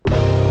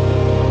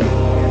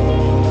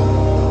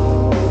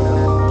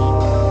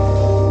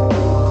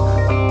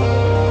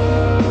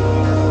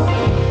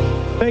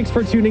Thanks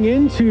for tuning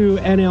in to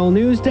NL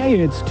Newsday.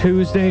 It's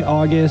Tuesday,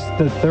 August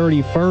the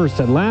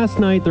 31st. And last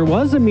night there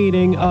was a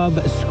meeting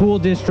of School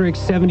District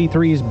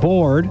 73's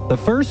board, the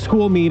first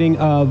school meeting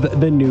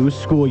of the new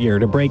school year.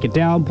 To break it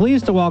down,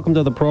 pleased to welcome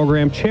to the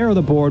program Chair of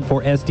the Board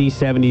for SD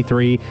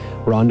 73,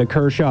 Rhonda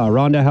Kershaw.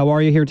 Rhonda, how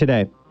are you here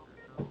today?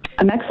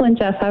 I'm excellent,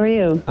 Jeff. How are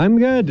you? I'm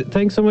good.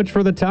 Thanks so much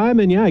for the time.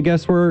 And yeah, I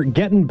guess we're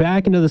getting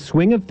back into the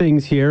swing of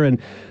things here. And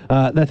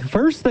the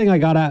first thing I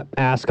got to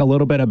ask a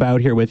little bit about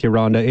here with you,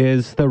 Rhonda,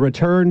 is the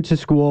return to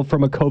school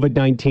from a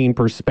COVID-19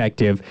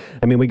 perspective.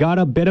 I mean, we got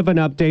a bit of an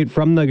update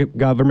from the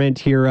government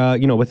here,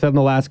 within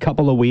the last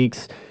couple of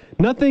weeks.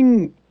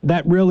 Nothing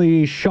that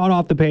really shot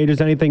off the page as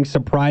anything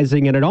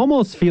surprising, and it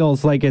almost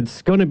feels like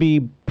it's going to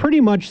be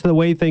pretty much the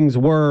way things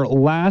were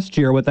last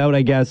year without,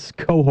 I guess,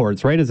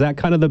 cohorts, right? Is that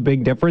kind of the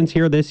big difference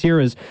here this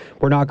year, is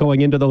we're not going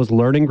into those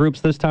learning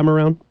groups this time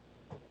around?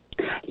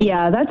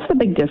 Yeah, that's the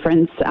big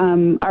difference.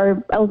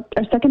 Our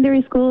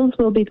secondary schools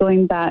will be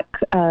going back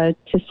to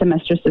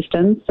semester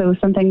systems, so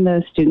something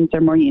the students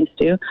are more used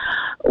to.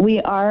 We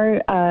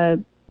are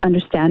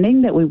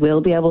understanding that we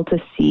will be able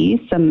to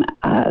see some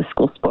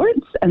school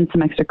sports and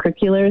some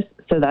extracurriculars,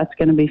 so that's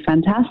going to be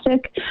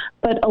fantastic.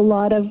 But a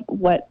lot of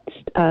what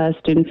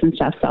students and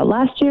staff saw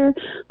last year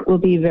will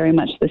be very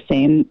much the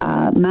same.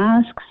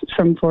 Masks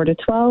from 4 to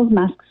 12,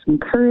 masks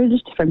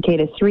encouraged from K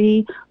to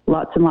 3,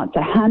 lots and lots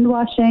of hand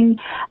washing,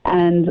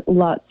 and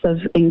lots of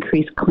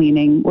increased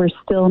cleaning. We're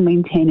still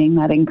maintaining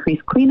that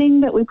increased cleaning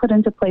that we put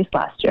into place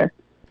last year.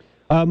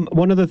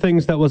 One of the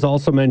things that was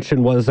also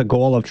mentioned was a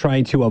goal of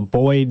trying to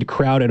avoid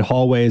crowded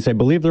hallways. I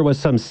believe there was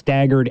some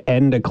staggered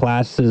end of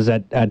classes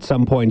at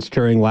some points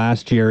during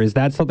last year. Is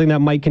that something that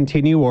might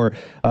continue, or,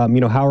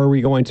 how are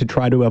we going to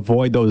try to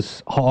avoid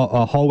those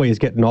hallways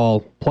getting all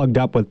plugged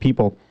up with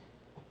people?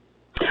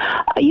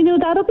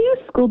 That'll be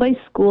a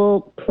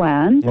school-by-school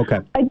plan. Okay.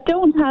 I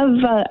don't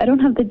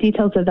have the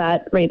details of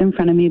that right in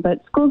front of me,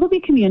 but schools will be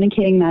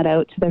communicating that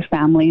out to their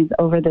families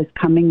over this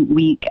coming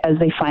week as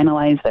they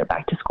finalize their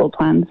back-to-school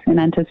plans in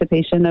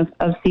anticipation of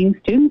seeing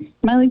students'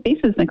 smiling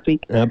faces next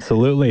week.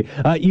 Absolutely.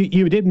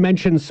 You did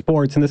mention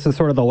sports, and this is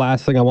sort of the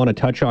last thing I want to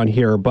touch on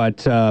here,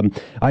 but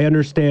I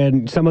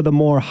understand some of the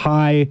more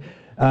high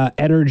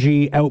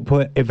energy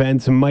output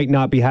events might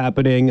not be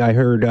happening. I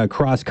heard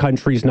cross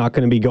country is not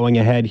going to be going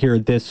ahead here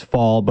this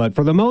fall, but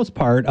for the most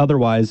part,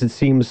 otherwise, it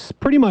seems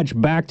pretty much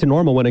back to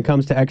normal when it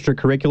comes to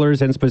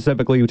extracurriculars, and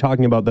specifically you're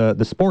talking about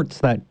the sports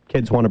that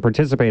kids want to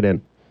participate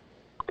in.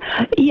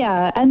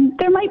 Yeah, and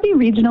there might be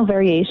regional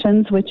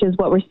variations, which is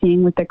what we're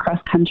seeing with the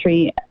cross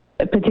country,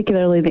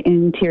 particularly the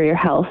interior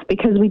health,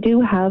 because we do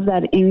have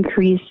that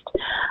increased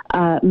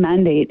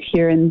mandate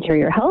here in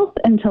interior health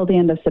until the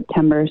end of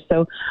September.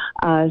 So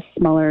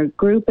smaller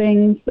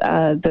groupings,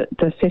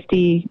 the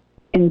 50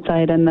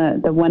 inside and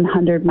the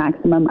 100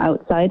 maximum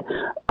outside.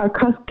 Our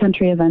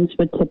cross-country events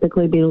would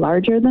typically be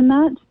larger than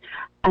that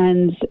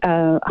and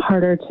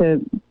harder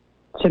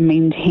to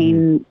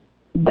maintain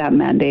that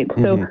mandate.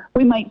 So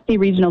we might see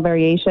regional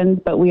variations,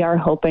 but we are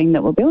hoping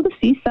that we'll be able to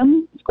see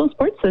some school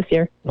sports this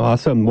year.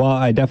 Awesome. Well,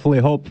 I definitely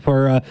hope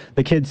for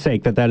the kids'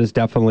 sake that is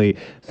definitely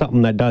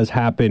something that does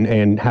happen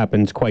and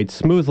happens quite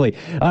smoothly.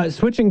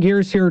 Switching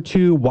gears here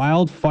to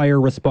wildfire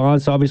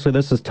response. Obviously,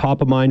 this is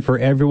top of mind for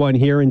everyone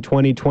here in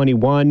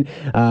 2021.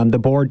 The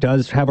board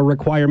does have a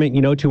requirement,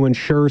 to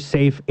ensure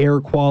safe air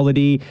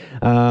quality.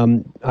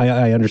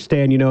 I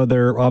understand,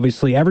 they're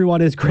obviously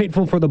everyone is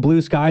grateful for the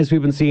blue skies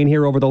we've been seeing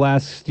here over the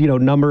last,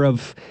 number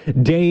of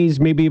days,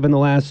 maybe even the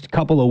last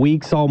couple of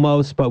weeks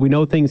almost, but we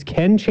know things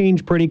can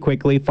change pretty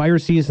quickly. Fire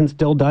season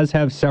still does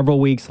have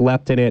several weeks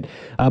left in it.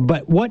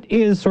 But what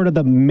is sort of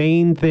the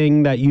main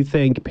thing that you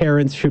think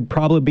parents should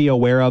probably be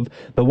aware of?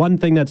 The one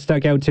thing that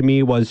stuck out to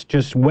me was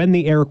just when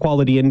the air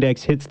quality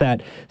index hits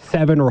that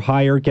 7 or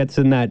higher, gets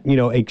in that,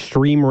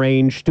 extreme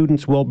range,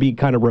 students will be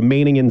kind of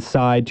remaining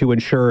inside to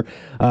ensure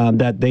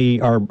that they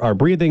are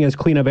breathing as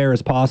clean of air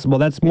as possible.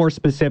 That's more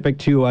specific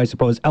to, I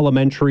suppose,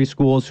 elementary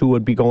schools who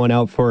would be going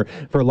out for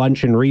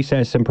lunch and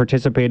recess and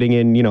participating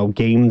in,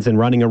 games and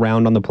running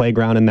around on the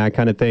playground and that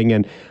kind of thing.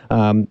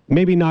 And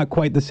maybe not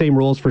quite the same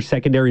rules for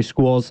secondary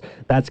schools.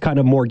 That's kind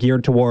of more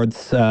geared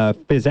towards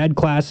phys ed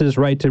classes,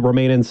 right, to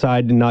remain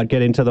inside and not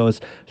get into those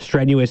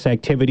strenuous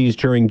activities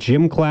during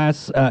gym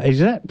class. Is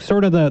that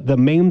sort of the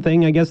main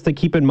thing, I guess, to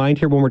keep in mind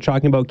here when we're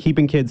talking about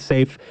keeping kids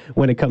safe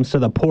when it comes to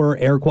the poor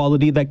air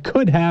quality that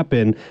could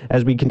happen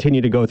as we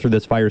continue to go through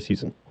this fire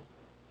season?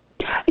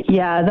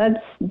 Yeah,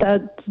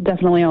 that's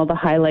definitely all the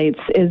highlights,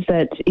 is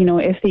that,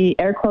 if the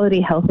air quality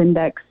health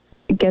index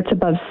gets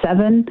above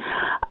 7,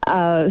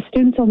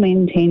 students will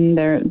maintain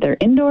their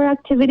indoor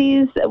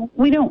activities.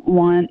 We don't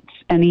want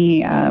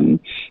any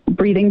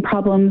breathing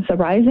problems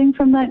arising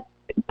from that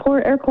poor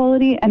air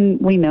quality, and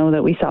we know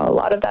that we saw a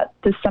lot of that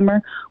this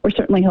summer. We're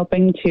certainly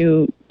hoping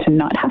to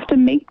not have to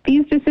make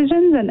these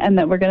decisions and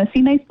that we're going to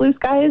see nice blue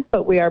skies,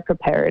 but we are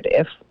prepared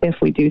if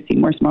we do see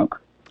more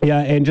smoke.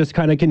 Yeah, and just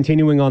kind of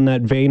continuing on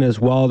that vein as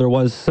well, there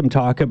was some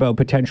talk about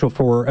potential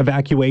for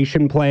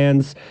evacuation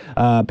plans.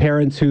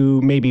 Parents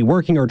who may be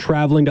working or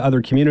traveling to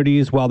other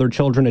communities while their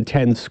children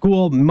attend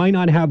school might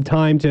not have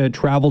time to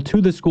travel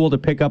to the school to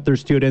pick up their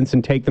students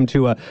and take them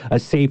to a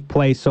safe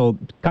place. So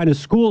kind of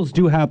schools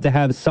do have to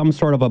have some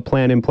sort of a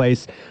plan in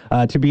place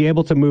to be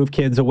able to move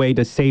kids away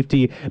to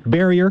safety.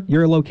 Barrier,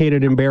 you're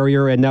located in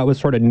Barrier, and that was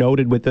sort of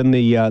noted within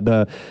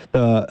the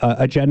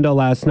agenda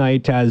last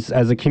night as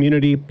a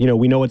community. You know,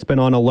 we know it's been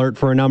on alert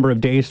for a number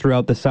of days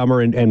throughout the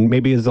summer and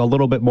maybe is a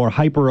little bit more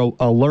hyper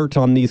alert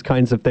on these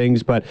kinds of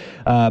things. But,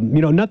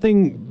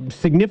 nothing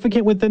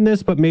significant within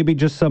this, but maybe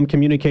just some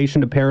communication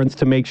to parents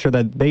to make sure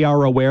that they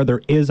are aware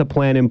there is a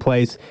plan in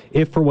place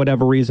if for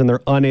whatever reason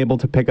they're unable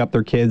to pick up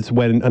their kids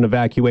when an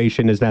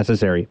evacuation is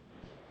necessary.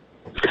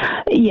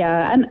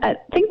 Yeah, and I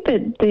think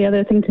that the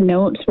other thing to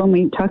note when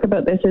we talk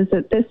about this is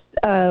that this,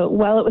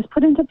 while it was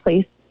put into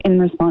place in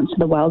response to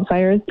the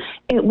wildfires,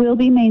 it will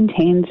be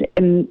maintained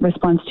in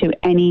response to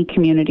any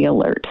community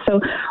alert. So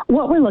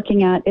what we're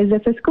looking at is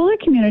if a school or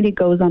community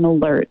goes on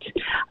alert,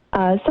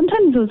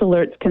 sometimes those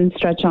alerts can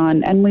stretch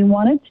on, and we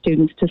wanted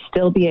students to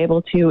still be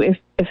able to, if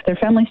their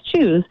families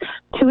choose,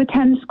 to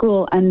attend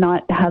school and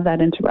not have that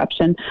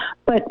interruption.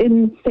 But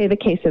in, say, the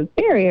case of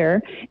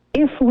Barrier,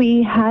 if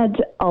we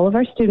had all of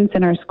our students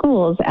in our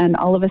schools and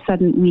all of a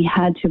sudden we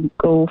had to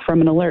go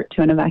from an alert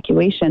to an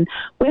evacuation,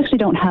 we actually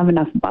don't have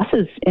enough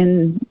buses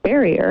in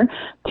Barrier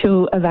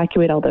to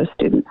evacuate all those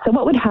students. So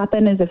what would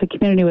happen is if a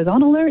community was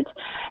on alert,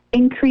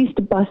 increased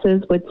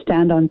buses would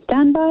stand on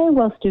standby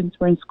while students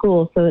were in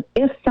school so that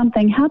if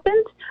something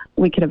happened,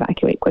 we could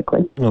evacuate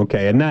quickly.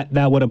 Okay, and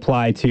that would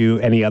apply to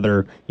any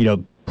other,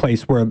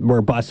 place where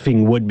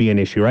busing would be an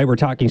issue, right? We're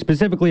talking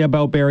specifically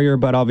about Barrier,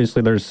 but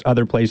obviously there's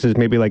other places,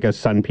 maybe like a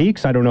Sun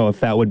Peaks. I don't know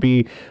if that would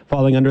be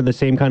falling under the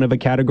same kind of a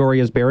category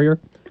as Barrier.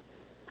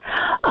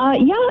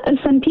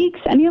 Sun Peaks,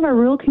 any of our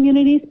rural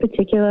communities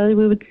particularly,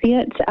 we would see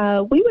it.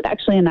 We would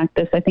actually enact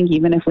this, I think,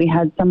 even if we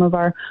had some of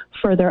our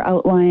further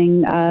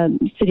outlying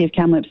City of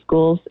Kamloops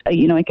schools.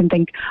 I can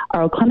think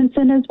Arl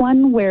Clemenson is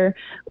one where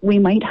we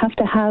might have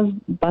to have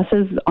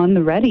buses on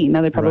the ready.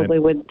 Now, they probably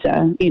would,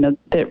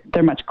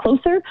 they're much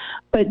closer,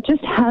 but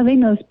just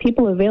having those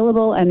people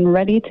available and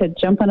ready to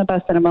jump on a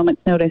bus at a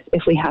moment's notice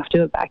if we have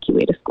to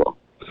evacuate a school.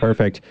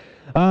 Perfect.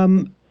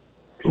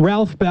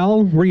 Ralph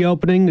Bell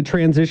reopening the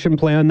transition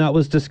plan, that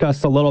was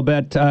discussed a little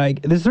bit.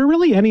 Is there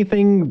really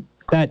anything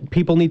that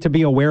people need to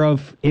be aware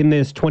of in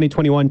this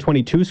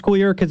 2021-22 school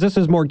year? Because this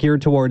is more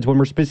geared towards when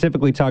we're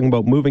specifically talking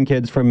about moving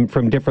kids from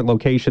different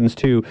locations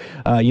to,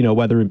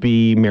 whether it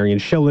be Marion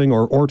Shilling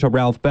or to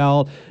Ralph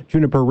Bell,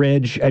 Juniper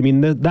Ridge. I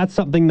mean, that's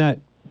something that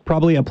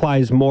probably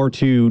applies more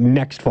to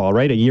next fall,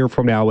 right? A year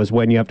from now is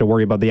when you have to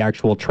worry about the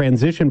actual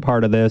transition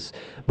part of this.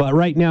 But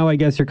right now, I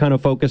guess you're kind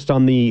of focused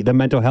on the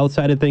mental health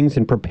side of things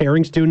and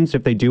preparing students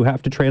if they do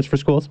have to transfer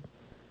schools.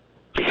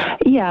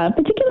 Yeah,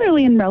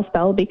 particularly in Ralph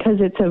Bell, because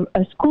it's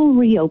a school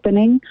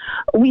reopening.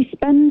 We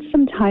spend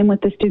some time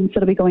with the students that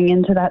will be going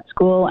into that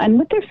school and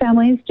with their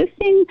families, just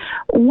seeing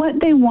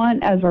what they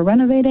want as we're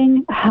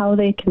renovating, how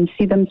they can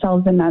see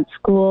themselves in that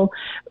school.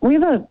 We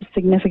have a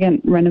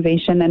significant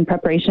renovation and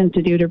preparation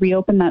to do to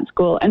reopen that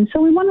school, and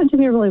so we want it to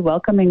be a really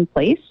welcoming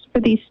place for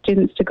these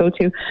students to go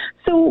to.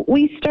 So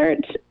we start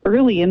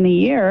early in the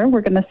year.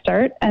 We're going to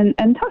start and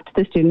talk to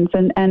the students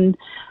and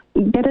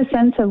get a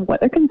sense of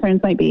what their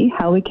concerns might be,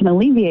 how we can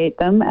alleviate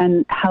them,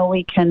 and how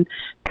we can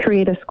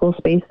create a school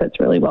space that's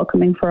really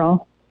welcoming for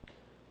all.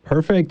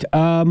 Perfect.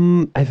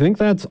 I think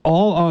that's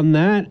all on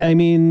that. I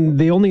mean,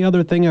 the only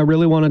other thing I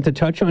really wanted to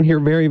touch on here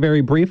very,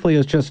 very briefly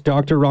is just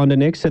Dr. Rhonda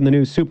Nixon, the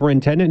new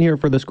superintendent here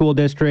for the school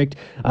district.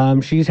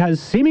 She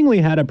has seemingly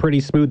had a pretty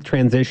smooth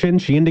transition.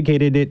 She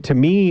indicated it to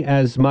me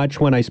as much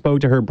when I spoke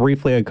to her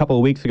briefly a couple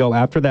of weeks ago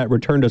after that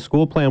return to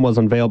school plan was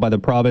unveiled by the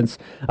province.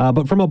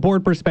 But from a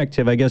board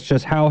perspective, I guess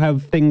just how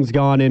have things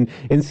gone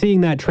in seeing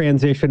that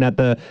transition at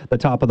the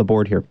top of the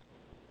board here?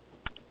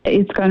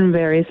 It's gone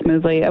very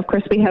smoothly. Of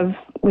course, we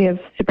have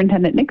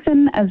Superintendent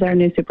Nixon as our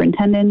new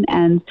superintendent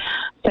and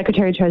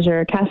Secretary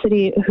Treasurer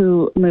Cassidy,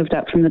 who moved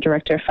up from the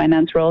Director of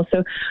Finance role.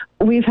 So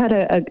we've had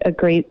a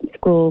great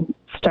school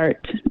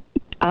start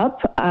up.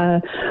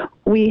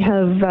 We've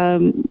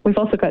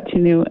also got 2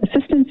 new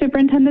assistant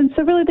superintendents.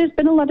 So really, there's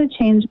been a lot of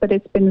change, but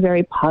it's been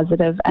very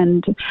positive.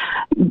 And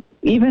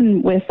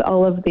even with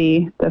all of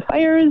the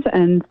fires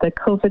and the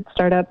COVID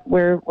startup,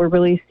 we're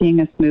really seeing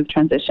a smooth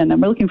transition, and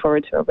we're looking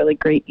forward to a really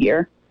great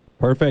year.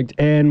 Perfect.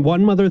 And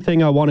one other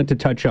thing I wanted to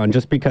touch on,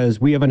 just because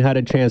we haven't had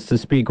a chance to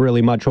speak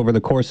really much over the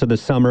course of the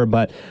summer,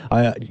 but,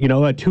 a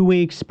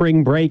 2-week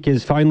spring break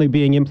is finally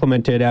being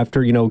implemented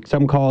after,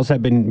 some calls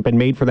have been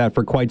made for that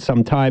for quite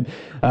some time.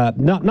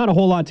 Not a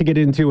whole lot to get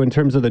into in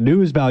terms of the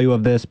news value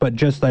of this, but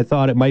just I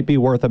thought it might be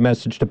worth a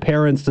message to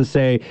parents to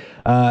say,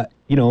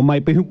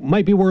 might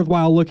be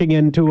worthwhile looking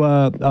into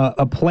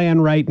a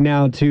plan right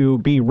now to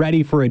be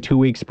ready for a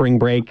 2-week spring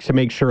break to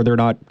make sure they're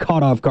not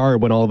caught off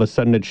guard when all of a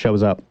sudden it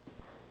shows up.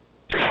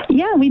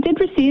 Yeah, we did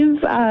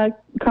receive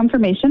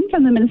confirmation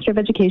from the Minister of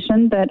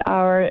Education that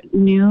our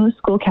new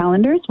school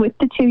calendars with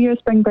the 2-year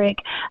spring break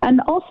and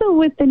also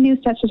with the new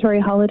statutory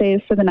holidays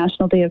for the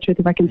National Day of Truth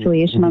and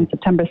Reconciliation on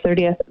September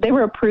 30th, they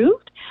were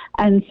approved.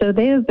 And so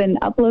they have been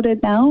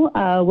uploaded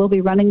now. We'll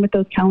be running with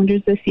those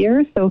calendars this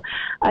year. So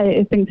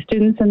I think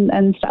students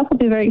and staff will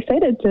be very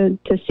excited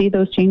to see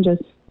those changes.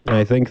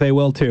 I think they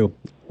will too.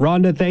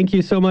 Rhonda, thank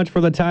you so much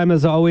for the time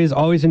as always.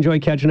 Always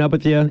enjoy catching up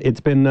with you. It's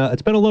been a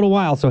little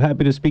while, so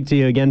happy to speak to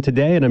you again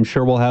today, and I'm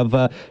sure we'll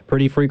have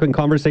pretty frequent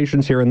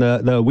conversations here in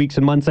the weeks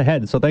and months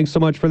ahead. So thanks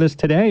so much for this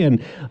today,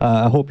 and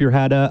I hope you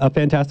had a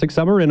fantastic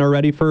summer and are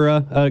ready for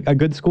a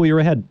good school year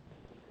ahead.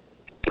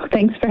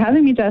 Thanks for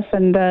having me, Jeff,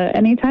 and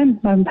anytime.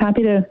 I'm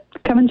happy to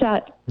come and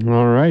chat.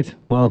 All right.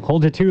 Well,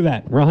 hold it to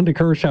that. Rhonda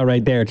Kershaw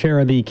right there, chair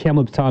of the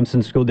Kamloops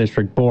Thompson School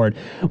District Board.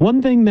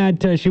 One thing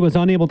that she was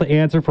unable to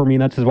answer for me,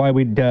 and that's why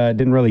we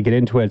didn't really get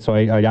into it, so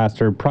I asked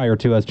her prior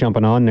to us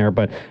jumping on there,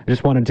 but I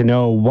just wanted to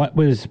know what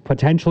was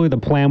potentially the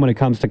plan when it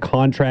comes to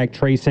contract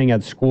tracing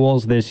at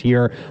schools this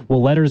year.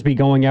 Will letters be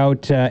going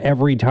out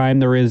every time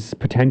there is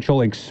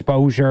potential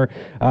exposure?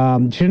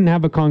 She didn't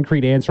have a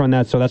concrete answer on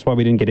that, so that's why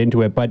we didn't get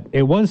into it, but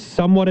it was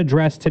somewhat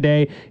addressed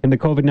today in the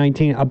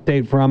COVID-19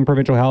 update from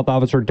Provincial Health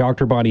Officer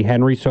Dr. Bonnie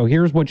Henry. So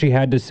here's what she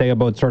had to say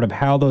about sort of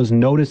how those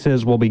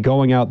notices will be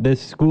going out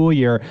this school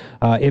year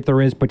if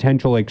there is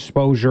potential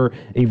exposure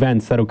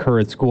events that occur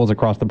at schools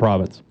across the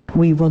province.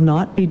 We will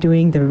not be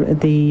doing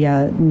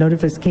the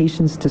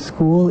notifications to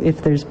school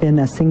if there's been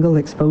a single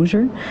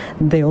exposure.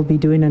 They'll be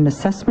doing an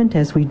assessment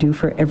as we do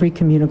for every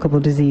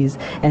communicable disease,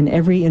 and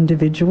every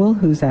individual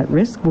who's at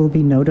risk will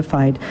be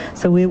notified.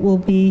 So it will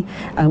be,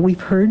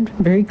 we've heard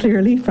very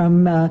clearly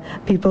from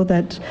people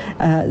that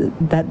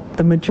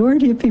the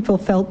majority of people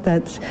felt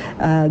that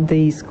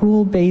the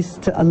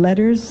school-based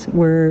letters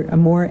were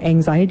more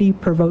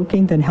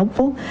anxiety-provoking than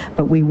helpful,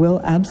 but we will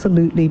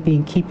absolutely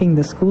be keeping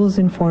the schools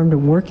informed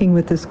and working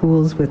with the schools,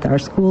 with our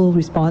school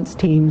response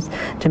teams,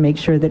 to make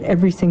sure that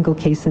every single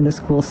case in a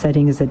school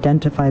setting is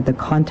identified, the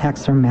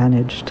contacts are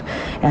managed,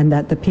 and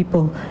that the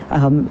people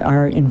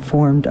are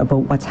informed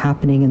about what's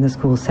happening in the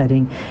school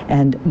setting.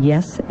 And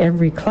yes,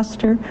 every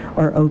cluster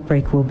or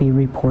outbreak will be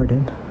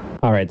reported.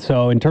 All right,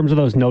 so in terms of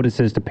those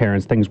notices to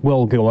parents, things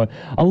will go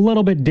a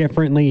little bit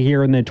differently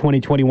here in the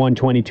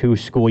 2021-22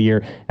 school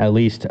year, at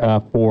least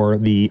for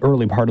the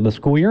early part of the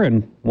school year,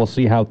 and we'll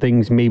see how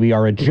things maybe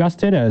are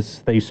adjusted, as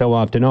they so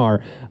often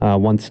are,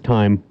 once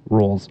time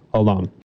rolls along.